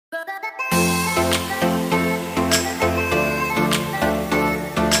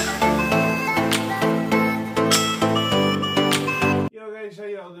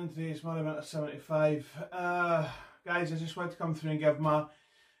minute 75. Guys, I just want to come through and give my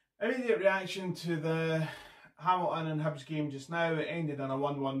immediate reaction to the Hamilton and Hibs game just now. It ended in a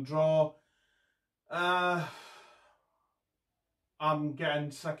 1-1 draw. I'm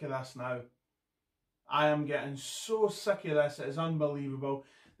getting sick of this now. I am getting so sick of this, it is unbelievable.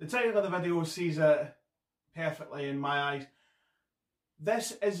 The title of the video sees it perfectly in my eyes.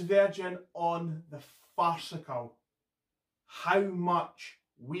 This is verging on the farcical. How much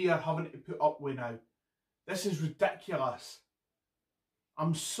we are having to put up with now. This is ridiculous.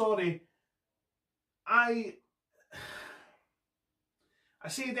 I'm sorry. I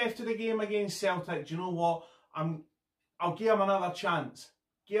said after the game against Celtic, do you know what? I'll give him another chance.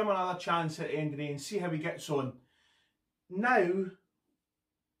 Give him another chance at the end of the day and see how he gets on. Now,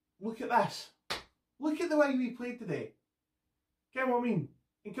 look at this. Look at the way we played today. Get what I mean?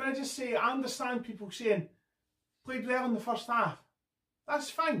 And can I just say, I understand people saying, played well in the first half.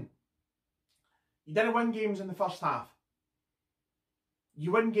 That's fine. You didn't win games in the first half.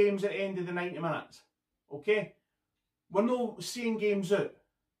 You win games at the end of the 90 minutes. Okay? We're not seeing games out.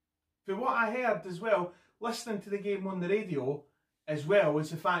 For what I heard as well, listening to the game on the radio as well, is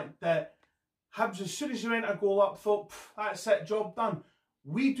the fact that Hibs, as soon as they went a goal up, thought, that's it, job done.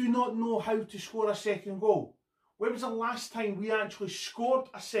 We do not know how to score a second goal. When was the last time we actually scored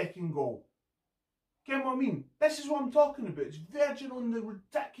a second goal? Get what I mean? This is what I'm talking about. It's verging on the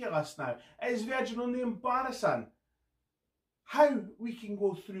ridiculous now. It is verging on the embarrassing. How we can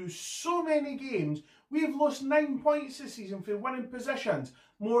go through so many games. We've lost 9 points this season for winning positions,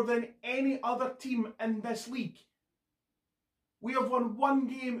 more than any other team in this league. We have won one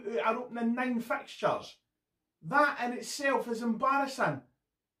game out of our opening 9 fixtures. That in itself is embarrassing.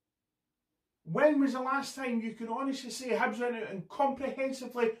 When was the last time you can honestly say Hibs went out and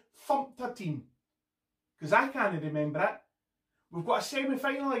comprehensively thumped a team? Because I can't remember it. We've got a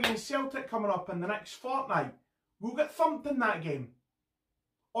semi-final against Celtic coming up in the next fortnight. We'll get thumped in that game.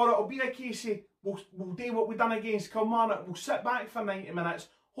 Or it'll be a case of, we'll do what we've done against Kilmarnock. We'll sit back for 90 minutes,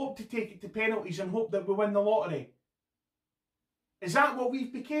 hope to take it to penalties and hope that we win the lottery. Is that what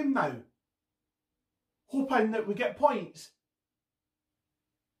we've become now? Hoping that we get points?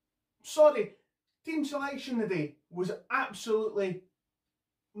 Sorry, team selection today was absolutely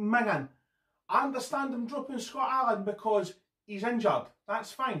minging. I understand him dropping Scott Allen because he's injured.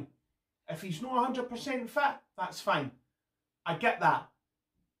 That's fine. If he's not 100% fit, that's fine. I get that.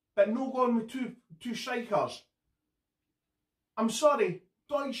 But no going with two strikers. I'm sorry,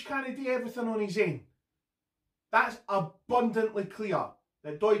 Deutsch can't do everything on his own. That's abundantly clear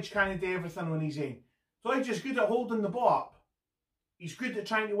that Deutsch can't do everything on his own. Deutsch is good at holding the ball up. He's good at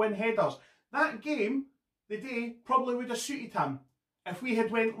trying to win headers. That game, the day, probably would have suited him if we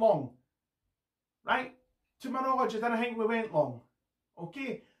had went long. Right? To my knowledge, I didn't think we went long.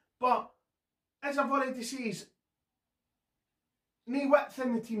 Okay? But, as I've already said, no width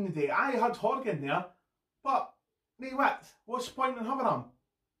in the team today. I had Horgan there, but no width. What's the point in having him?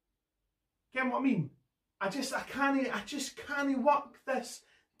 Get what I mean? I just can't work this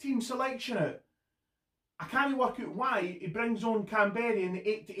team selection out. I can't work out why he brings on Canberra in the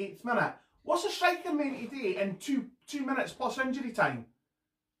 88th minute. What's a striker meant to do in two minutes plus injury time?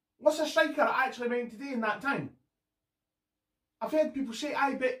 What's a striker actually meant to do in that time? I've heard people say,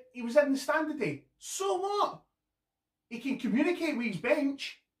 aye, but he was in the stand today. So what? He can communicate with his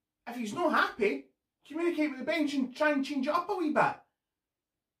bench. If he's not happy, communicate with the bench and try and change it up a wee bit.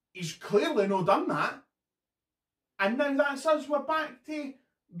 He's clearly not done that. And now that's us, we're back to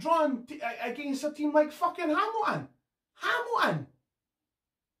drawing against a team like fucking Hamilton. Hamilton!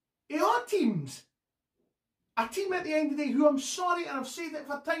 Our teams. A team at the end of the day who, I'm sorry, and I've said it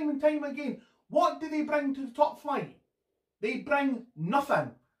for time and time again, what do they bring to the top flight? They bring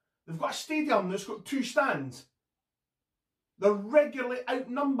nothing. They've got a stadium that's got 2 stands. They're regularly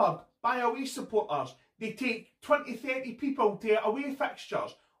outnumbered by away supporters. They take 20, 30 people to away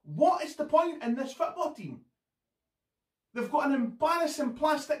fixtures. What is the point in this football team? They've got an embarrassing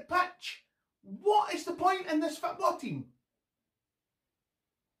plastic pitch. What is the point in this football team?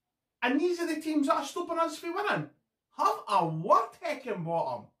 And these are the teams that are stopping us from winning. Have a word,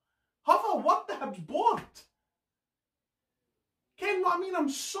 Heckingbottom. Have a word, the Hibs board. Ken what I mean? I'm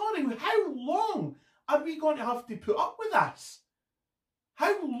sorry. How long are we going to have to put up with this?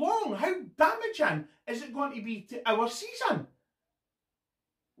 How long? How damaging is it going to be to our season?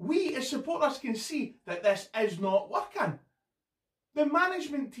 We as supporters can see that this is not working. The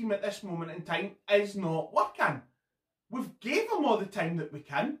management team at this moment in time is not working. We've gave them all the time that we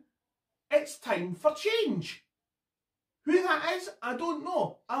can. It's time for change. Who that is, I don't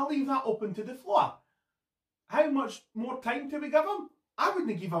know. I'll leave that open to the floor. How much more time do we give them? I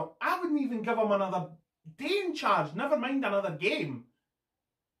wouldn't even give him another day in charge, never mind another game.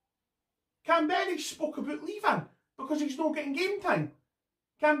 Canberra spoke about leaving because he's not getting game time.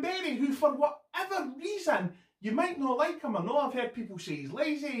 Canberra, who for whatever reason, you might not like him. I know I've heard people say he's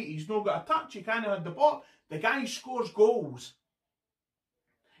lazy, he's not got a touch, he can't hit the ball. The guy scores goals.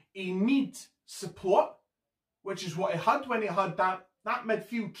 He needs support, which is what he had when he had that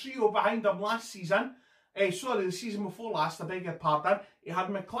midfield trio behind him last season. Sorry, the season before last, I beg your pardon. He had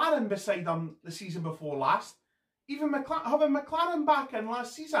McLaren beside him the season before last. Even having McLaren back in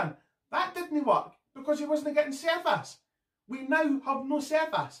last season, that didn't work because he wasn't getting service. We now have no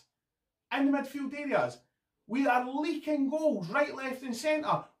service in the midfield areas. We are leaking goals right, left and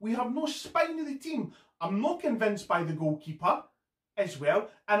centre. We have no spine of the team. I'm not convinced by the goalkeeper as well.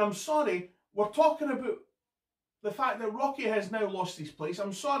 And I'm sorry, we're talking about the fact that Rocky has now lost his place.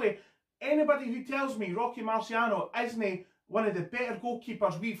 I'm sorry, anybody who tells me Rocky Marciano isn't one of the better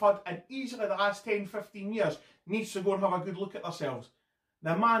goalkeepers we've had in easily the last 10, 15 years needs to go and have a good look at themselves.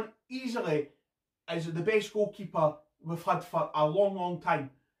 The man easily is the best goalkeeper we've had for a long, long time.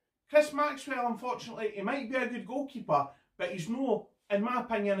 Chris Maxwell, unfortunately, he might be a good goalkeeper, but he's no, in my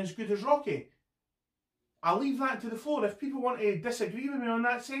opinion, as good as Rocky. I'll leave that to the floor. If people want to disagree with me on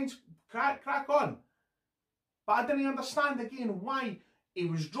that sense, crack on. But I didn't understand again why he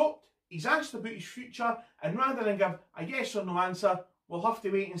was dropped. He's asked about his future, and rather than give a yes or no answer, we'll have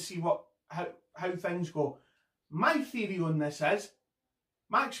to wait and see how things go. My theory on this is,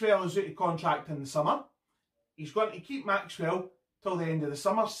 Maxwell is out of contract in the summer. He's going to keep Maxwell till the end of the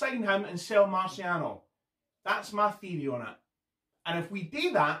summer, sign him and sell Marciano. That's my theory on it. And if we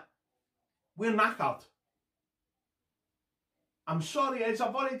do that, we're knackered. I'm sorry, as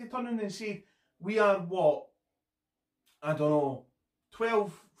I've already turned in and said, we are what? I don't know,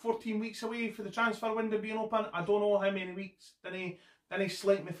 12, 14 weeks away for the transfer window being open. I don't know how many weeks. Didn't he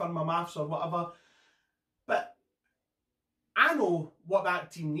slate me for my maths or whatever. But I know what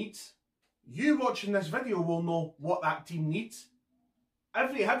that team needs. You watching this video will know what that team needs.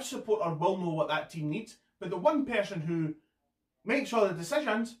 Every Hibs supporter will know what that team needs. But the one person who makes all the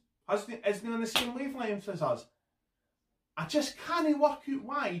decisions isn't on the same wavelength as us. I just can't work out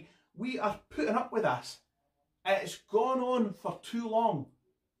why we are putting up with this. It's gone on for too long.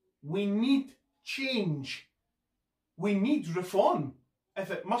 We need change. We need reform, if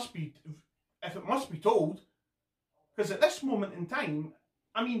it must be told. Because at this moment in time,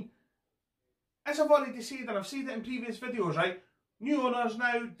 I mean, as I've already said, and I've said it in previous videos, right? New owners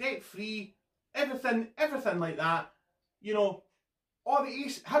now, debt free, everything like that. You know, all the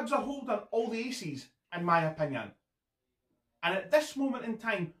Hibs are holding all the aces, in my opinion. And at this moment in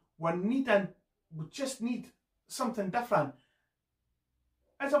time, we just need something different.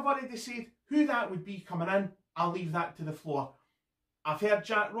 As I've already said, who that would be coming in, I'll leave that to the floor. I've heard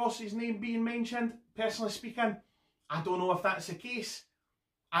Jack Ross's name being mentioned, personally speaking. I don't know if that's the case.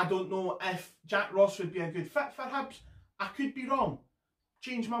 I don't know if Jack Ross would be a good fit for Hibs. I could be wrong.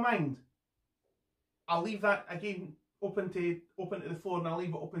 Change my mind. I'll leave that again open to the floor, and I'll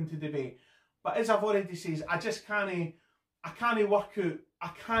leave it open to debate. But as I've already said, I can't work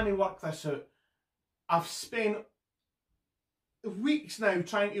this out. I've spent weeks now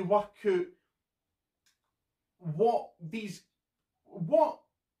trying to work out what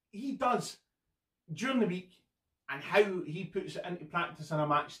he does during the week and how he puts it into practice on a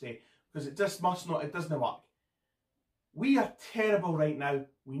match day, because it just it doesn't work. We are terrible right now.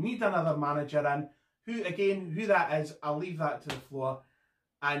 We need another manager in. Who that is, I'll leave that to the floor.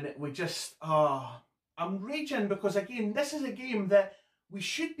 And we just, I'm raging because again, this is a game that we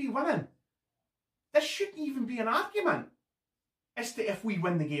should be winning. This shouldn't even be an argument as to if we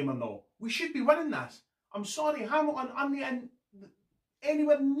win the game or not. We should be winning this. I'm sorry, Hamilton aren't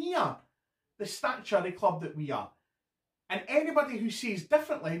anywhere near the stature of the club that we are. And anybody who says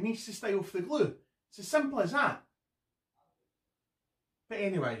differently needs to stay off the glue. It's as simple as that. But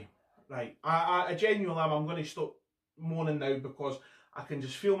anyway, right, I genuinely am. I'm going to stop moaning now because I can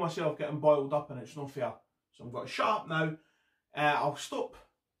just feel myself getting boiled up and it's not fair. So I'm going to shut up now. I'll stop,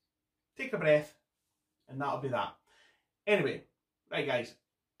 take a breath, and that'll be that. Anyway, right guys,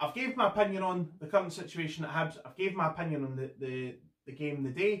 I've gave my opinion on the current situation at Hibs. I've gave my opinion on the game of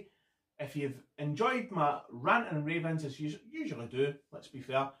the day. If you've enjoyed my rant and ravings, as you usually do, let's be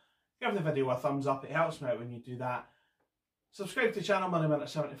fair, give the video a thumbs up. It helps me out when you do that. Subscribe to the channel,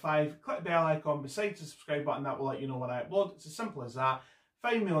 MoneyMinute75. Click the bell icon beside the subscribe button. That will let you know when I upload. It's as simple as that.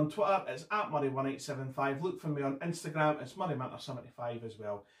 Find me on Twitter. It's @Murray1875. Look for me on Instagram. It's MoneyMinute75 as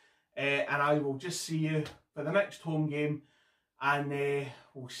well. And I will just see you for the next home game. And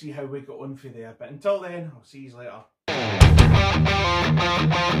we'll see how we get on for there. But until then, I'll see you later.